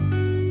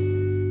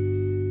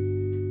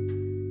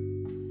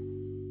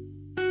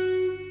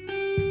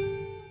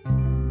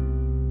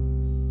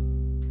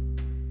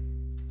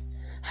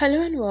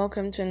Hello and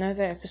welcome to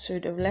another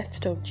episode of Let's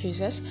Talk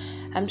Jesus.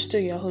 I'm still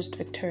your host,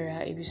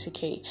 Victoria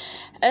ABCK.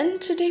 And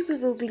today we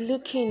will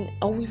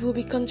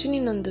be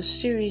continuing on the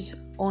series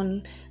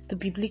on the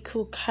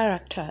biblical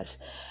characters.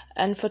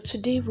 And for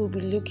today we'll be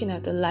looking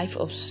at the life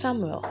of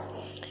Samuel.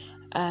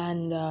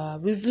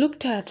 And we've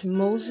looked at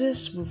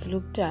Moses, we've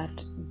looked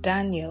at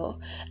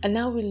Daniel, and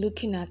now we're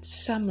looking at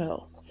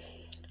Samuel.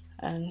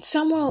 And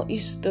Samuel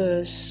is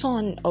the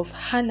son of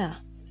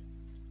Hannah.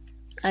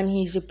 And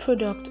he's a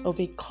product of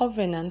a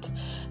covenant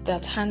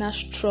that Hannah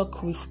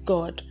struck with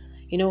God.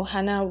 You know,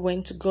 Hannah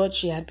went to God.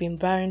 She had been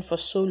barren for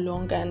so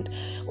long. And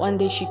one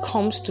day she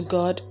comes to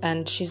God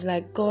and she's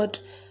like, God,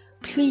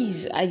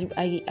 please, I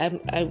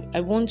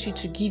want you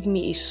to give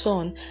me a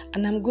son.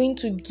 And I'm going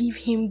to give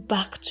him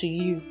back to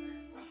you.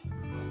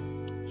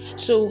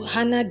 So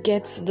Hannah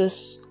gets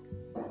this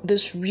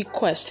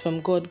request from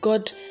God.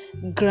 God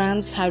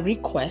grants her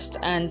request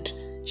and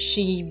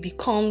she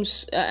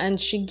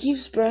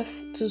gives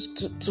birth to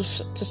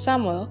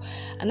Samuel.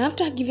 And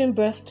after giving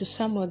birth to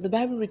Samuel, the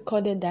Bible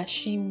recorded that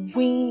she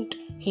weaned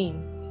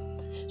him.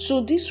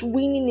 So this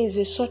weaning is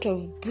a sort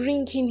of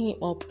bringing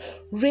him up,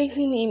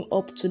 raising him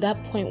up to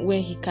that point where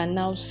he can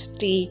now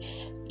stay,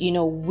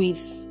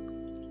 with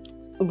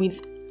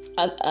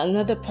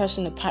another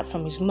person apart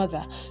from his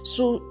mother.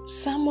 So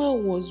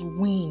Samuel was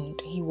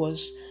weaned. He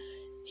was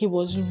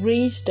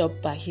raised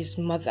up by his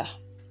mother.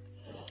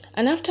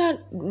 And after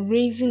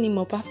raising him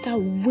up, after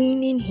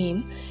weaning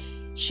him,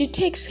 she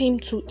takes him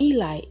to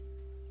Eli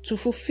to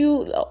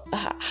fulfill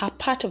her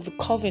part of the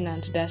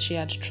covenant that she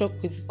had struck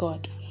with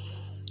God.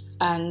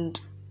 And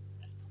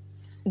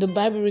the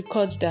Bible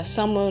records that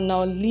Samuel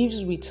now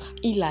lives with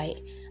Eli.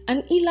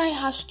 And Eli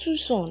has two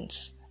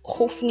sons,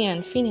 Hophni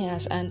and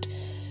Phinehas. And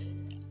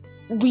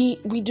we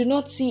do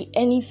not see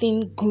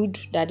anything good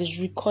that is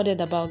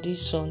recorded about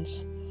these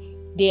sons.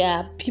 They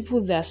are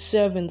people that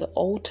serve in the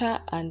altar,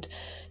 and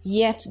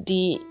yet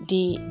they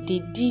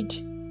did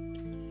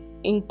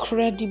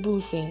incredible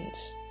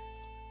things.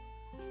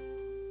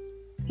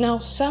 Now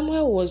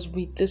Samuel was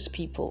with these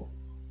people.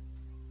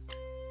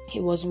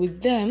 He was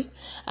with them,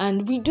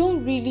 and we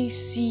don't really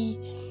see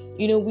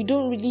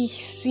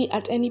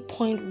at any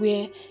point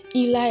where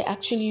Eli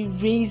actually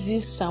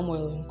raises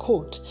Samuel in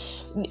quote.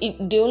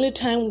 The only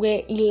time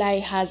where Eli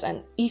has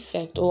an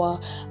effect or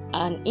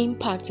an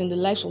impact in the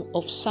life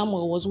of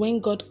Samuel was when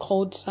God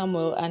called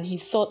Samuel and he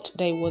thought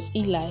that it was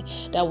Eli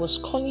that was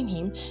calling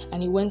him,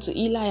 and he went to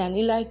Eli and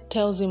Eli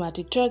tells him at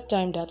the third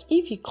time that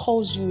if he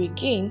calls you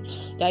again,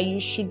 that you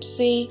should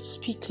say,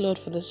 "Speak, Lord,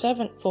 for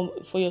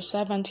your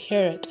servant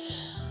heareth."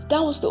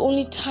 That was the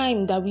only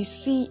time that we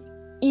see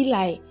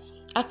Eli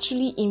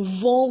actually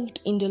involved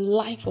in the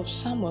life of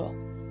Samuel.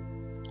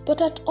 But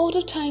at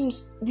other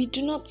times, we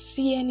do not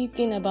see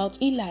anything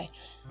about Eli.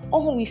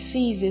 All we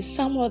see is a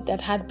Samuel that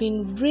had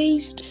been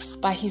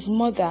raised by his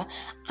mother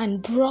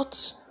and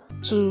brought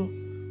to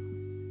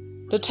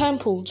the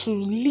temple to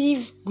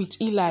live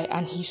with Eli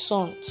and his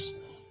sons.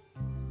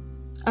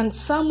 And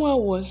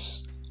Samuel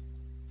was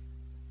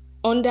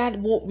under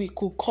what we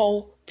could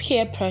call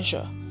peer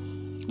pressure,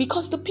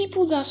 because the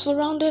people that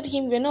surrounded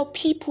him were not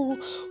people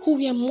who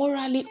were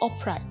morally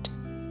upright.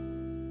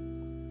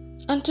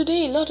 And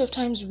today, a lot of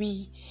times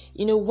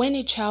when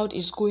a child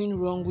is going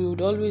wrong, we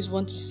would always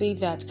want to say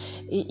that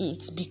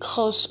it's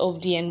because of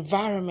the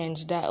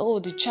environment, that,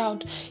 the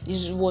child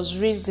was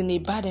raised in a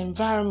bad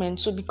environment.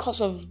 So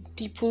because of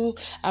people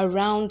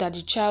around that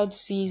the child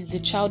sees, the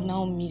child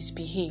now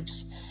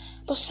misbehaves.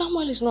 But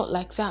Samuel is not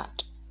like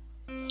that.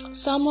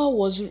 Samuel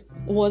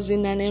was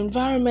in an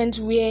environment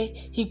where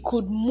he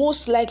could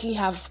most likely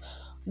have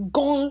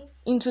gone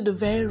into the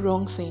very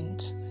wrong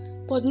things.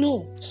 But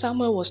no,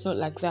 Samuel was not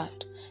like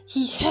that.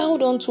 He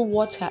held on to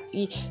what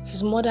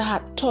his mother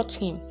had taught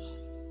him.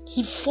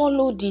 He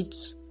followed it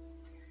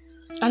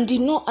and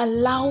did not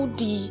allow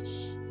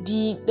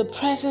the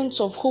presence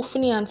of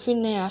Hophni and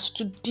Phinehas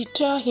to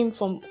deter him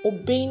from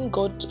obeying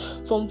God,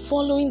 from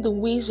following the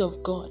ways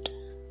of God.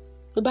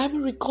 The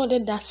Bible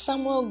recorded that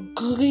Samuel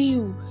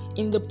grew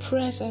in the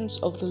presence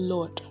of the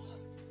Lord.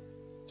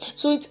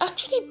 So it's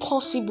actually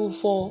possible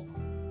for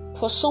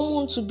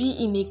someone to be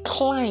in a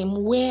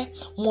climb where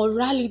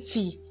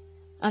morality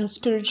and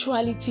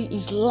spirituality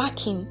is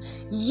lacking,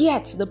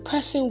 yet the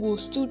person will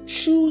still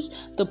choose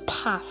the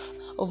path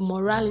of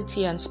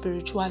morality and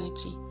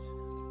spirituality.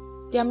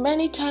 There are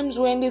many times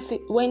when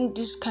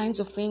these kinds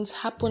of things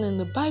happen in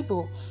the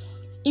Bible.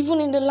 Even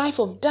in the life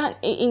of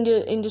in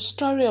the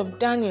story of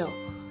Daniel.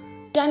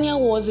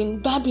 Daniel was in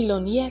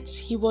Babylon, yet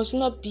he was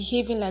not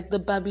behaving like the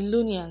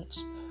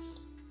Babylonians.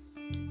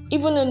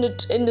 Even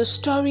in the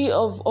story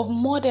of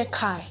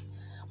Mordecai.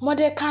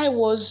 Mordecai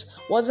was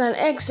an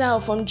exile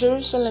from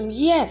Jerusalem,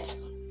 yet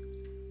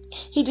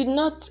he did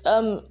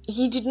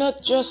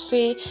not just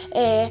say,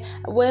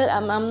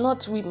 I'm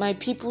not with my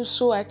people,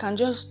 so I can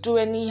just do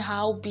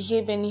anyhow,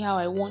 behave anyhow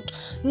I want.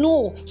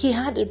 No, he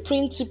had a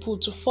principle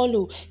to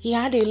follow. He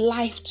had a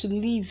life to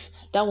live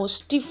that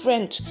was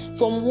different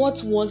from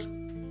what was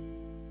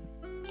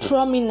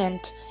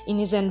prominent in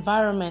his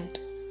environment.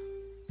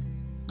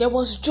 There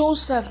was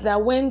Joseph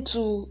that went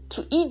to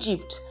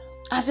Egypt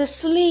as a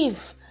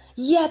slave,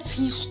 yet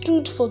he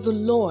stood for the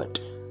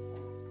Lord.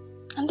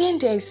 And then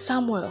there is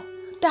Samuel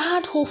that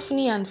had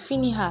Hophni and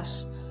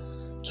Phinehas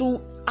to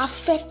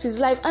affect his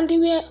life, and they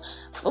were,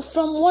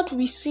 from what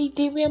we see,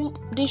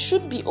 they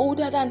should be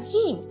older than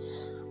him.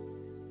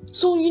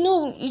 So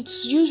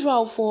it's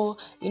usual for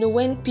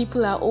when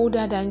people are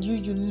older than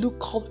you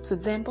look up to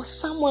them, but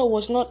Samuel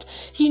was not.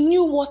 He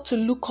knew what to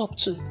look up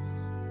to.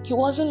 He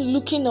wasn't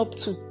looking up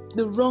to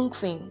the wrong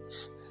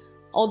things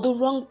or the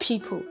wrong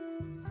people.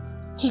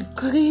 He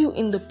grew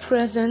in the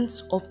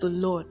presence of the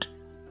Lord.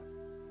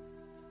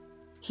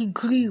 He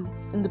grew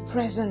in the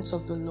presence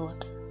of the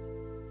Lord.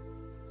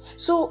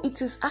 So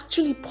it is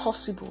actually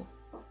possible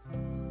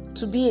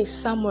to be a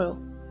Samuel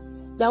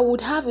that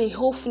would have a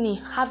Hophni,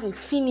 have a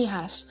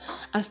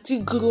Phinehas, and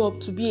still grow up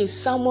to be a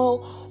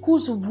Samuel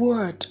whose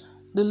word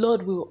the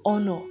Lord will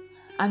honor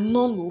and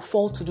none will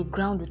fall to the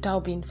ground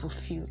without being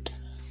fulfilled.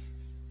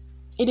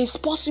 It is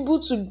possible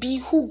to be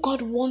who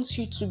God wants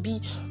you to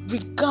be,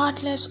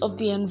 regardless of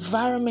the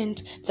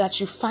environment that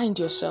you find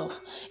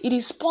yourself. It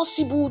is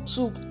possible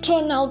to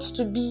turn out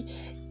to be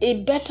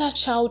a better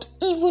child,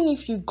 even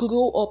if you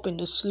grow up in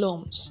the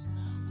slums.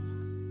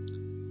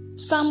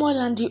 Samuel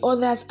and the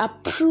others are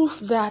proof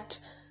that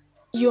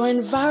your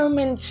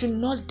environment should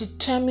not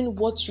determine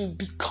what you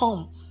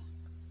become.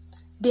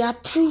 They are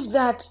proof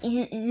that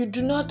you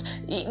do not,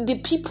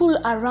 the people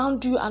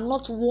around you are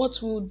not what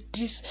will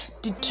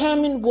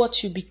determine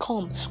what you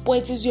become. But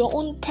it is your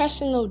own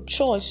personal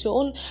choice, your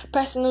own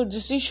personal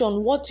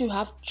decision, what you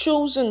have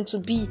chosen to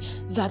be,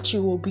 that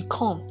you will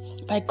become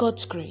by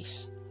God's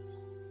grace.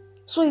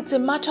 So it's a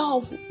matter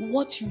of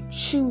what you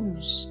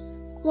choose.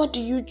 What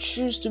do you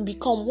choose to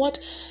become?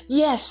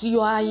 Yes, you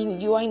are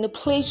in a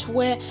place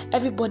where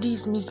everybody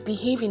is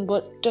misbehaving,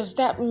 but does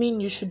that mean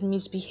you should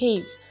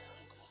misbehave?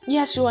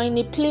 Yes, you are in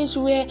a place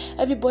where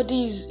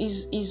everybody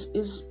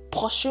is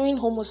pursuing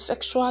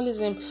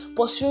homosexualism,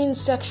 pursuing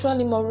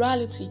sexual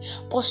immorality,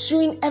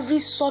 pursuing every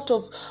sort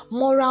of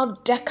moral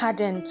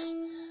decadence.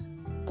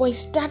 But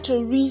is that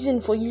a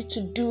reason for you to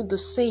do the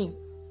same?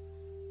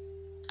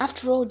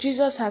 After all,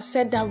 Jesus has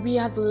said that we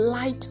are the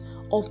light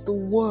of the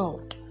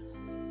world.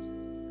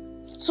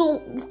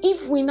 So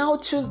if we now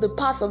choose the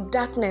path of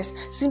darkness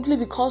simply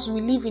because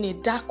we live in a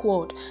dark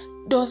world,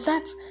 does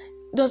that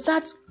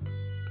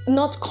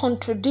not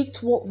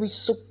contradict what we're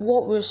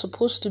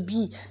supposed to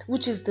be,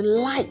 which is the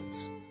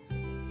light?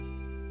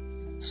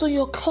 So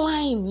your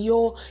climb,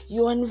 your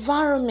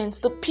environment,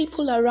 the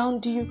people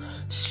around you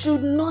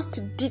should not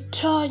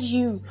deter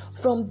you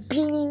from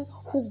being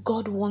who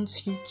God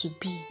wants you to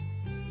be.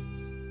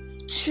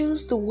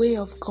 Choose the way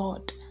of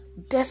God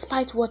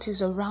despite what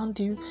is around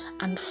you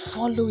and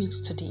follow it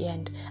to the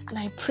end. And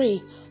I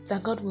pray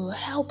that God will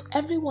help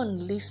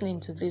everyone listening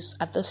to this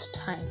at this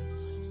time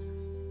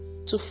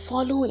to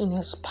follow in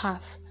His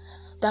path,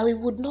 that we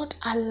would not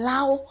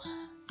allow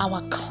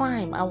our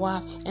climb,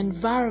 our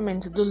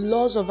environment, the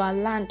laws of our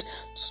land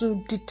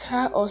to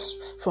deter us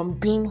from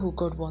being who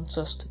God wants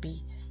us to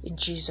be. In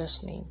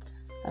Jesus' name,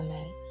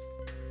 amen.